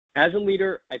As a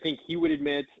leader, I think he would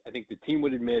admit, I think the team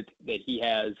would admit that he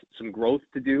has some growth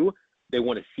to do. They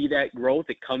want to see that growth.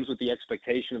 It comes with the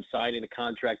expectation of signing a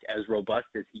contract as robust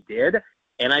as he did.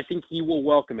 And I think he will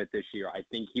welcome it this year. I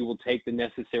think he will take the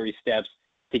necessary steps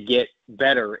to get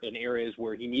better in areas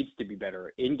where he needs to be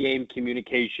better. In-game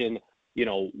communication,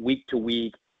 week to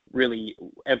week, really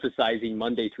emphasizing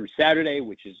Monday through Saturday,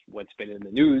 which is what's been in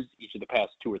the news each of the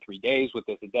past 2 or 3 days with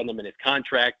this addendum in his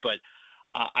contract. But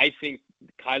I think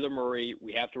Kyler Murray,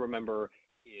 we have to remember,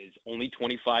 is only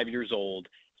 25 years old.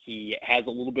 He has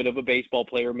a little bit of a baseball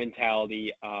player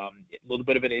mentality, a little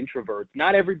bit of an introvert.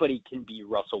 Not everybody can be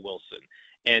Russell Wilson.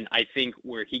 And I think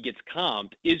where he gets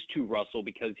comped is to Russell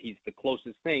because he's the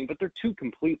closest thing, but they're two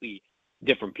completely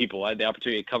different people. I had the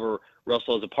opportunity to cover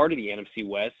Russell as a part of the NFC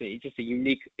West, and he's just a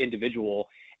unique individual.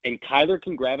 And Kyler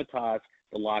can gravitas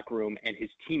the locker room and his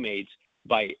teammates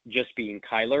by just being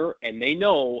Kyler. And they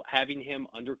know, having him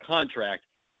under contract,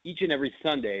 each and every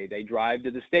Sunday they drive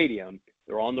to the stadium,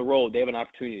 they're on the road, they have an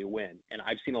opportunity to win. And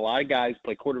I've seen a lot of guys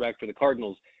play quarterback for the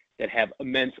Cardinals that have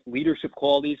immense leadership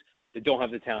qualities that don't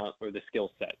have the talent or the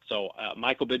skill set. So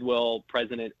Michael Bidwell,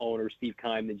 president, owner, Steve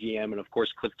Keim, the GM, and of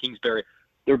course Cliff Kingsbury,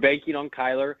 they're banking on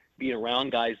Kyler being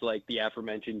around guys like the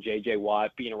aforementioned J.J.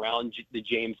 Watt, being around the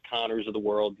James Connors of the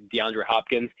world, DeAndre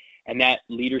Hopkins, and that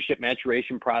leadership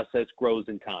maturation process grows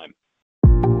in time.